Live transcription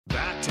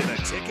Back to the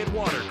Ticket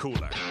Water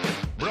Cooler.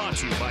 Brought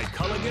to you by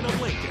Culligan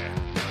of Lincoln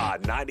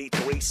on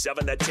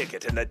 93.7 The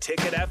Ticket and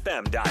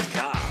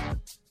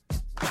theticketfm.com.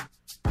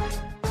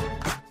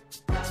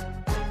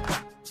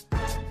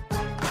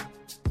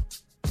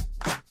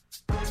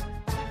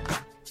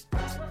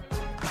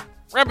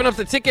 Wrapping up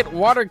the Ticket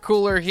Water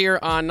Cooler here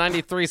on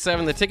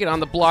 93.7 The Ticket. On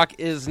the block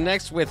is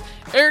next with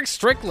Eric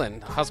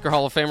Strickland, Husker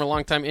Hall of Famer,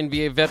 longtime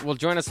NBA vet, will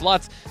join us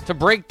lots to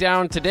break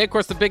down today. Of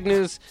course, the big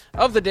news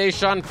of the day,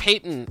 Sean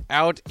Payton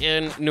out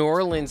in New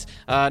Orleans,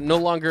 no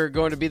longer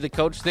going to be the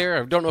coach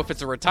there. I don't know if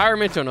it's a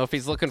retirement. Don't know if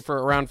he's looking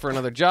around for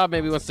another job.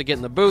 Maybe he wants to get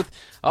in the booth.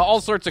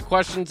 All sorts of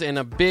questions and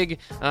a big,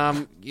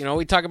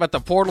 we talk about the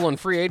portal and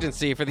free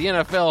agency. For the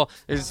NFL,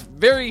 there's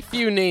very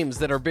few names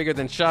that are bigger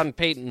than Sean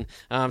Payton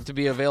to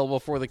be available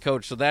for the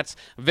coach. So that's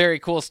very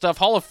cool stuff.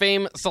 Hall of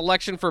Fame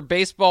selection for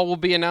baseball will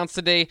be announced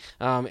today.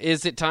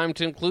 Is it time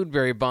to include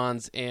Barry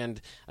Bonds and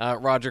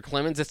Roger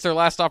Clemens? It's their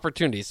last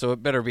opportunity, so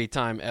it better be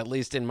time, at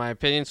least in my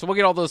opinion. So we'll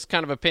get all those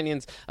kind of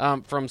opinions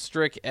from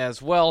Strick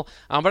as well.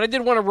 But I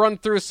did want to run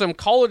through some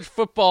college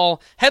football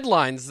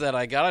headlines that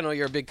I got. I know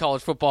you're a big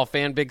college football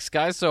fan, Big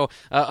Sky, so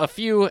a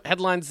few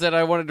headlines that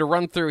I wanted to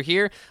run through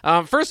here.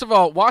 First of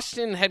all,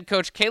 Washington head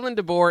coach Kalen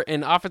DeBoer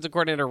and offensive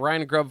coordinator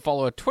Ryan Grubb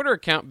follow a Twitter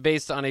account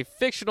based on a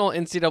fictional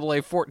NCAA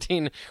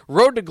 14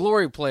 Road to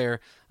Glory player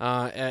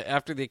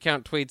after the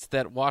account tweets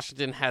that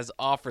Washington has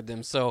offered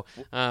them. So,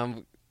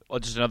 well,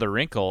 just another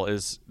wrinkle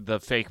is the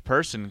fake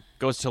person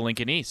goes to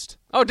Lincoln East.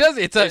 Oh, does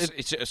it?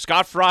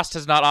 Scott Frost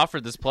has not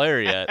offered this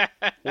player yet.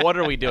 What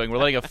are we doing? We're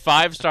letting a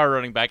 5-star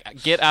running back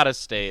get out of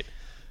state.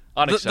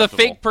 Unacceptable. The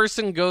fake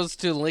person goes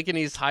to Lincoln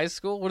East High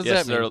School? What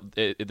does that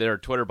mean? Their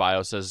Twitter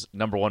bio says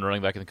 #1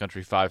 running back in the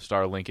country,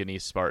 5-star Lincoln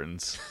East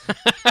Spartans.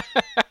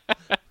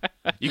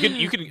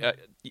 You can.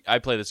 I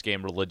play this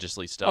game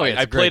religiously still. Oh, yeah,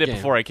 I played it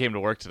before I came to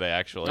work today,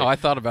 actually. Oh, I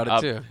thought about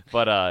it too.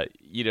 But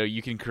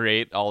you can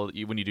create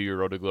when you do your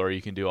Road to Glory,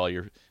 you can do all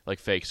your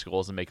fake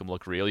schools and make them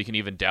look real. You can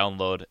even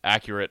download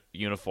accurate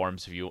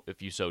uniforms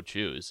if you so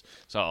choose.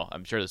 So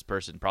I'm sure this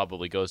person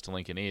probably goes to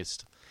Lincoln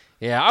East.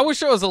 Yeah, I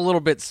wish I was a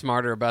little bit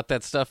smarter about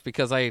that stuff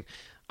because I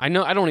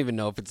don't even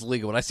know if it's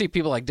legal. But I see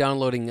people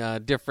downloading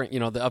different, the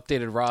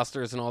updated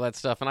rosters and all that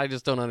stuff, and I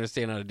just don't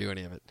understand how to do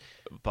any of it.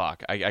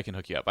 Bach, I can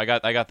hook you up. I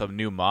got the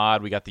new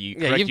mod. We got the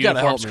correct you've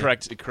uniforms,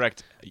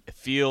 correct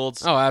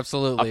fields. Oh,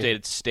 absolutely.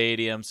 Updated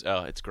stadiums.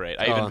 Oh, it's great.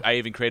 I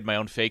even created my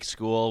own fake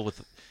school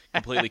with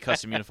completely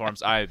custom uniforms.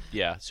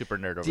 Super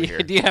nerd over here.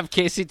 Do you have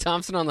Casey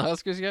Thompson on the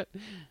Huskers yet?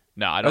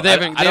 No, I don't.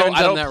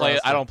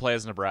 I don't play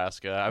as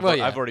Nebraska.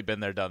 I've already been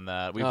there, done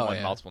that. We've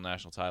won multiple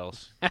national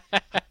titles.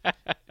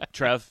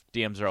 Trev,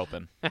 DMs are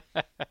open.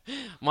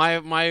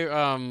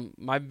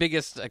 My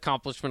biggest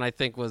accomplishment, I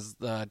think, was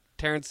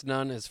Terrence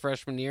Nunn his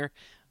freshman year.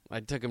 I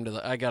got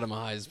him a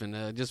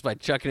Heisman just by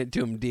chucking it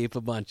to him deep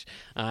a bunch.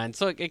 And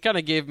so it kind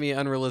of gave me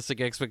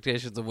unrealistic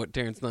expectations of what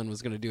Terrence Nunn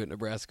was going to do at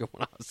Nebraska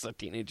when I was a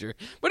teenager.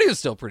 But he was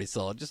still pretty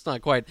solid, just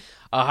not quite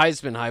a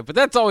Heisman hype. But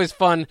that's always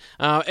fun.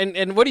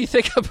 And what do you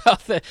think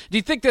about that? Do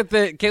you think that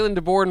the Kalen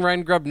DeBoer and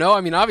Ryan Grubb know?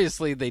 I mean,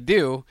 obviously they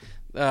do.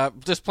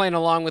 Just playing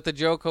along with the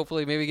joke,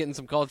 hopefully maybe getting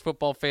some college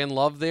football fan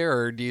love there,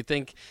 or do you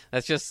think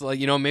that's just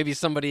maybe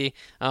somebody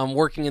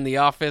working in the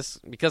office?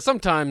 Because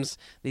sometimes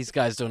these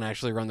guys don't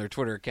actually run their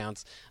Twitter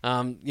accounts.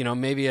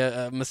 Maybe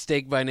a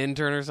mistake by an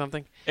intern or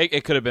something.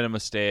 It could have been a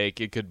mistake.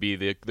 It could be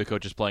the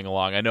coaches playing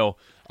along. I know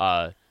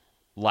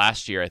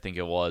last year, I think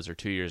it was, or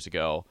 2 years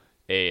ago,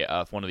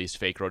 one of these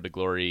fake Road to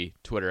Glory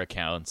Twitter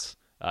accounts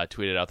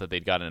tweeted out that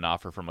they'd gotten an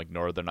offer from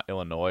Northern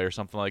Illinois or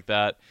something like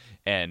that,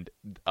 and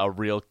the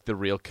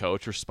real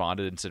coach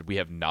responded and said, "We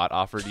have not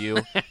offered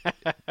you.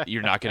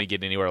 You're not going to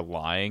get anywhere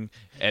lying,"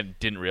 and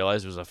didn't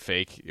realize it was a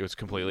fake. It was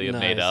completely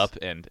made up,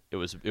 and it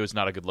was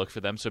not a good look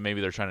for them. So maybe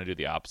they're trying to do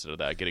the opposite of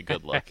that, get a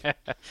good look.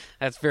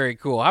 That's very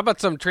cool. How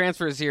about some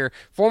transfers here?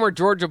 Former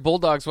Georgia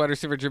Bulldogs wide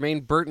receiver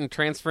Jermaine Burton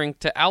transferring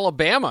to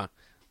Alabama.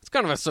 It's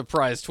kind of a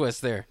surprise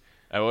twist there.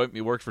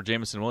 He worked for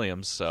Jameson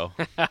Williams, so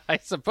I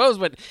suppose,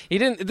 but he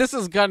didn't. This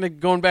is kind of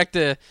going back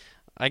to,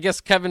 I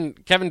guess, Kevin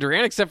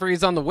Durant, except for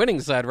he's on the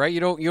winning side, right? You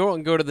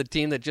don't go to the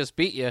team that just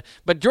beat you.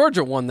 But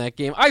Georgia won that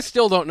game. I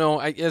still don't know.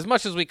 As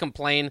much as we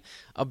complain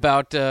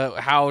about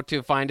how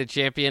to find a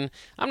champion,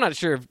 I'm not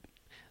sure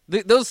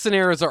if those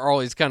scenarios are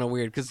always kind of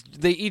weird because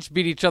they each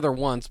beat each other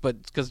once,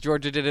 but because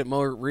Georgia did it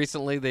more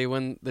recently, they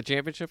win the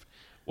championship.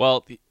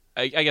 Well,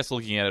 I guess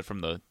looking at it from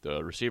the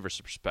receiver's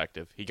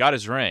perspective, he got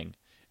his ring.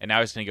 And now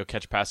he's going to go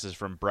catch passes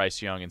from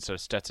Bryce Young instead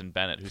of Stetson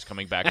Bennett, who's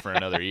coming back for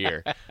another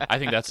year. I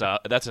think that's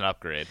an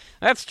upgrade.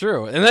 That's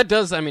true. And that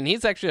does,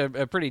 he's actually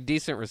a pretty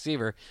decent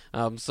receiver.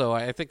 So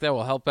I think that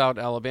will help out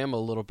Alabama a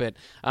little bit.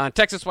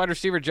 Texas wide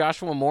receiver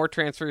Joshua Moore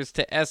transfers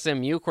to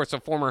SMU. Of course, a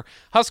former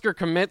Husker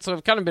commit, so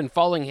I've kind of been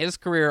following his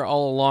career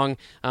all along.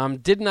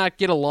 Did not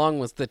get along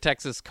with the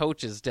Texas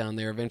coaches down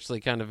there.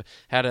 Eventually kind of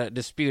had a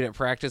dispute at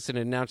practice and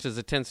announced his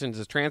intention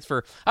to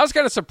transfer. I was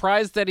kind of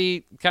surprised that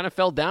he kind of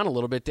fell down a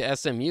little bit to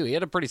SMU. He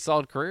had a pretty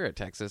solid career at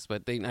Texas,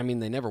 but they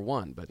never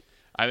won. But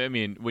I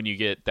mean, when you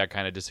get that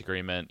kind of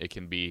disagreement, it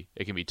can be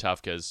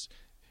tough because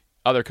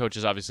other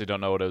coaches obviously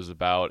don't know what it was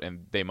about,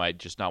 and they might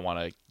just not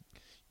want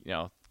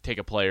to, take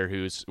a player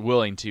who's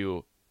willing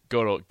to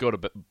go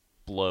to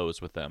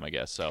blows with them, I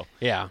guess. So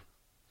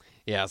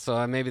Yeah,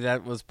 so maybe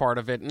that was part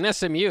of it. And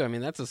SMU, I mean,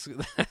 that's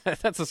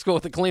a school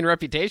with a clean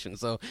reputation.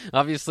 So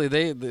obviously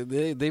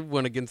they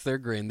went against their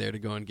grain there to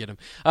go and get him.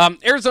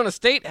 Arizona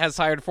State has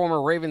hired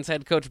former Ravens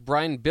head coach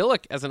Brian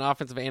Billick as an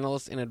offensive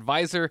analyst and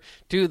advisor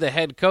to the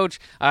head coach.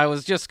 I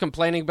was just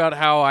complaining about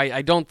how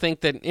I don't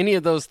think that any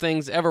of those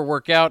things ever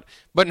work out.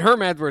 But in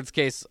Herm Edwards'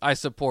 case, I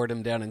support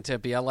him down in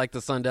Tempe. I like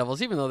the Sun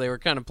Devils, even though they were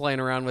kind of playing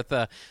around with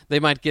they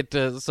might get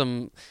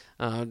some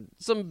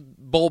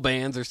bowl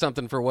bans or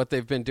something for what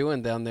they've been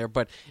doing down there.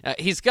 But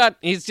he's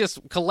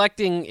just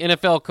collecting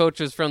NFL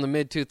coaches from the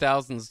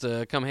mid-2000s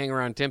to come hang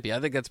around Tempe.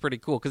 I think that's pretty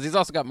cool because he's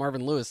also got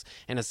Marvin Lewis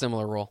in a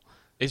similar role.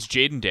 Is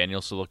Jaden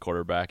Daniels still a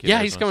quarterback?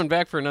 Yeah, he's coming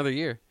back for another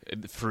year.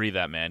 Free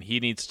that man.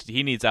 He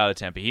needs out of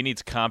Tempe. He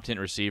needs competent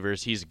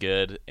receivers. He's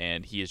good,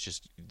 and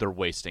they're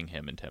wasting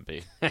him in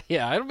Tempe.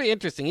 Yeah, it'll be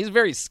interesting. He's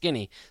very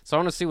skinny, so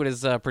I want to see what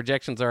his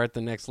projections are at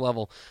the next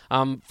level.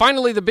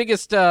 Finally, the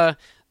biggest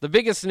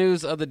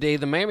news of the day,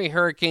 the Miami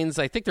Hurricanes,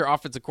 I think their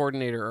offensive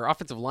coordinator or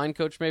offensive line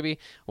coach maybe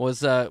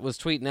was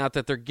tweeting out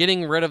that they're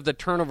getting rid of the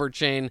turnover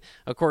chain.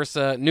 Of course,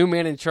 new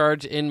man in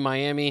charge in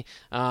Miami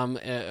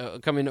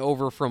coming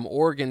over from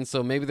Oregon,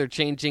 so maybe they're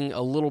changing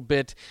a little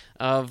bit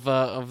of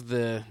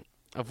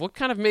what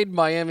kind of made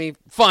Miami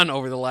fun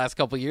over the last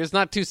couple of years.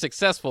 Not too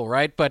successful,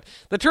 right? But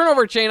the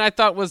turnover chain I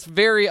thought was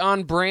very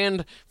on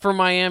brand for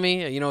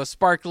Miami. A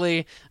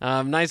sparkly,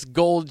 nice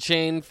gold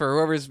chain for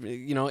whoever's,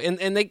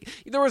 and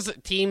there was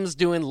teams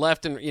doing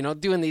left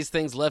and, doing these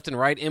things left and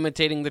right,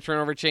 imitating the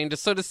turnover chain.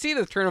 So to see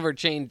the turnover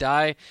chain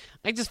die,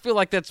 I just feel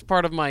like that's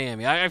part of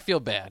Miami. I feel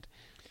bad.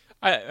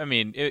 I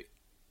mean,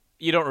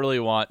 you don't really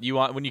want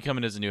when you come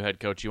in as a new head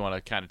coach, you want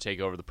to kind of take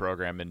over the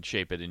program and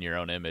shape it in your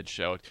own image.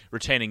 So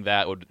retaining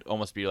that would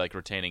almost be like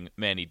retaining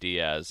Manny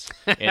Diaz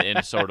in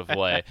a sort of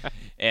way.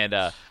 And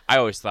I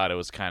always thought it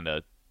was kind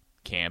of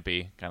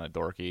campy, kind of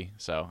dorky.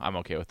 So I'm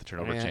okay with the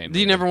turnover chain.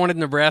 You never wanted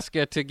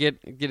Nebraska to get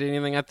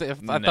anything? I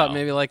thought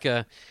maybe like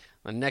a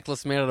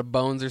necklace made out of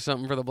bones or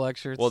something for the black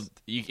shirts. Well,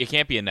 it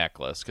can't be a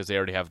necklace because they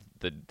already have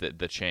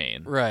the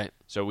chain. Right.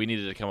 So we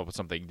needed to come up with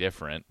something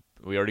different.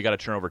 We already got a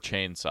turnover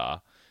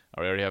chainsaw.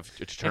 We already have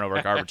a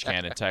turnover garbage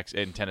can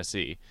in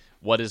Tennessee.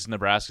 What is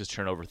Nebraska's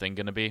turnover thing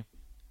going to be?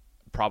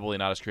 Probably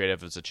not as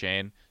creative as a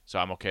chain, so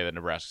I'm okay that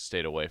Nebraska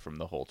stayed away from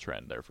the whole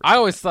trend there. I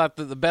always thought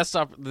that the best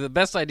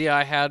idea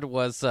I had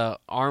was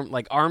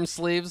arm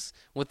sleeves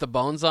with the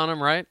bones on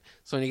them, right?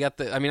 So when you got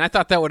I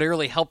thought that would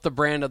really help the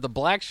brand of the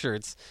black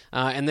shirts,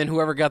 and then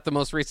whoever got the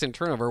most recent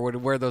turnover would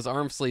wear those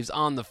arm sleeves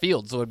on the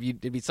field, so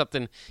it'd be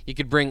something you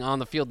could bring on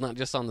the field, not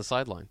just on the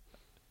sideline.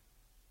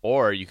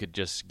 Or you could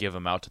just give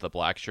them out to the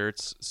black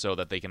shirts so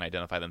that they can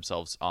identify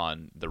themselves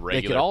on the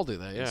regular. They could all do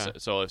that, yeah.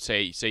 So if,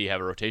 say you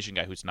have a rotation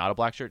guy who's not a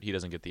black shirt, he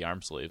doesn't get the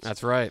arm sleeves.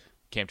 That's right.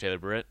 Cam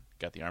Taylor-Britt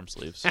got the arm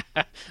sleeves.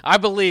 I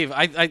believe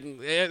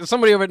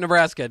somebody over at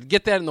Nebraska,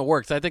 get that in the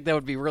works. I think that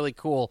would be really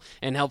cool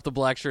and help the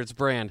black shirts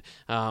brand.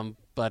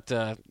 But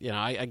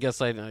I guess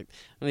I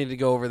need to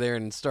go over there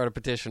and start a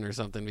petition or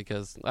something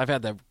because I've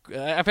had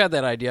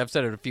that idea. I've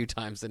said it a few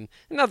times and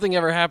nothing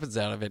ever happens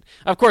out of it.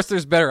 Of course,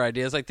 there's better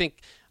ideas. I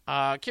think.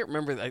 I can't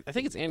remember. I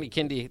think it's Andy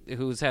Kindy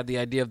who's had the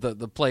idea of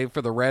the play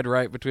for the red,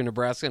 right, between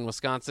Nebraska and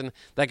Wisconsin.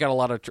 That got a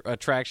lot of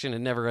traction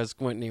and never has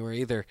went anywhere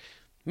either.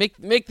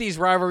 Make these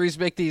rivalries,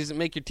 make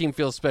your team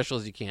feel as special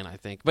as you can, I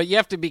think. But you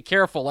have to be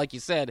careful, like you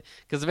said,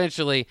 because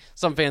eventually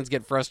some fans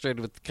get frustrated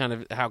with kind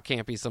of how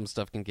campy some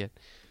stuff can get.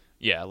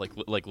 Yeah, like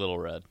Little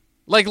Red.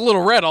 Like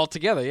Little Red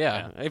altogether,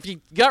 yeah. If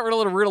you got rid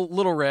of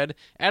Little Red,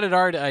 added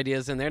our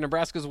ideas in there,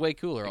 Nebraska's way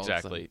cooler.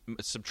 Exactly.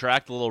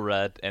 Subtract Little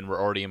Red, and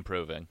we're already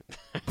improving.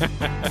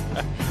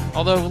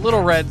 Although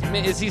Little Red,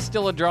 is he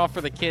still a draw for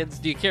the kids?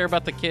 Do you care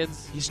about the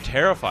kids? He's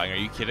terrifying. Are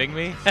you kidding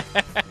me?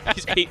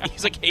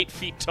 He's like 8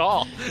 feet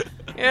tall.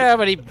 Yeah,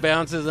 but he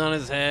bounces on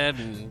his head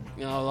and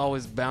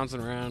always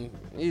bouncing around.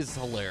 He's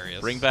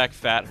hilarious. Bring back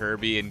Fat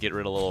Herbie and get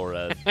rid of Little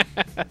Red.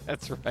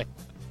 That's right.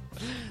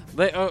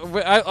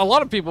 A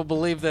lot of people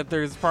believe that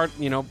there's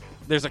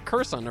a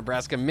curse on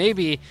Nebraska.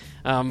 Maybe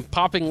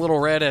popping Little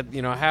Red at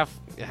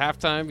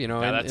halftime, in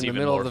the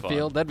middle of the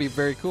field. That'd be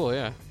very cool.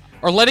 Yeah,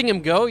 or letting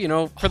him go,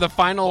 for the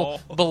final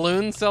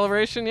balloon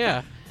celebration.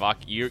 Yeah. Bach,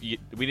 we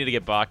need to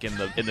get Bach in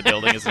the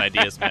building as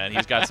ideas, man.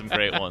 He's got some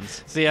great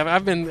ones. See,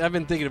 I've been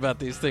thinking about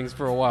these things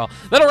for a while.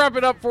 That'll wrap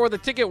it up for the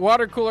Ticket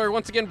Water Cooler.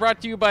 Once again,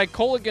 brought to you by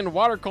Colligan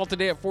Water. Call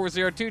today at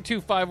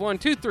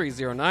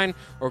 402-251-2309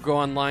 or go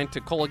online to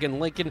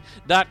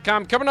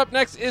ColliganLincoln.com. Coming up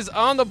next is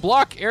On the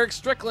Block. Eric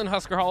Strickland,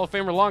 Husker Hall of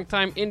Famer,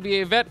 longtime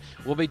NBA vet,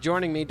 will be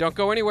joining me. Don't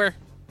go anywhere.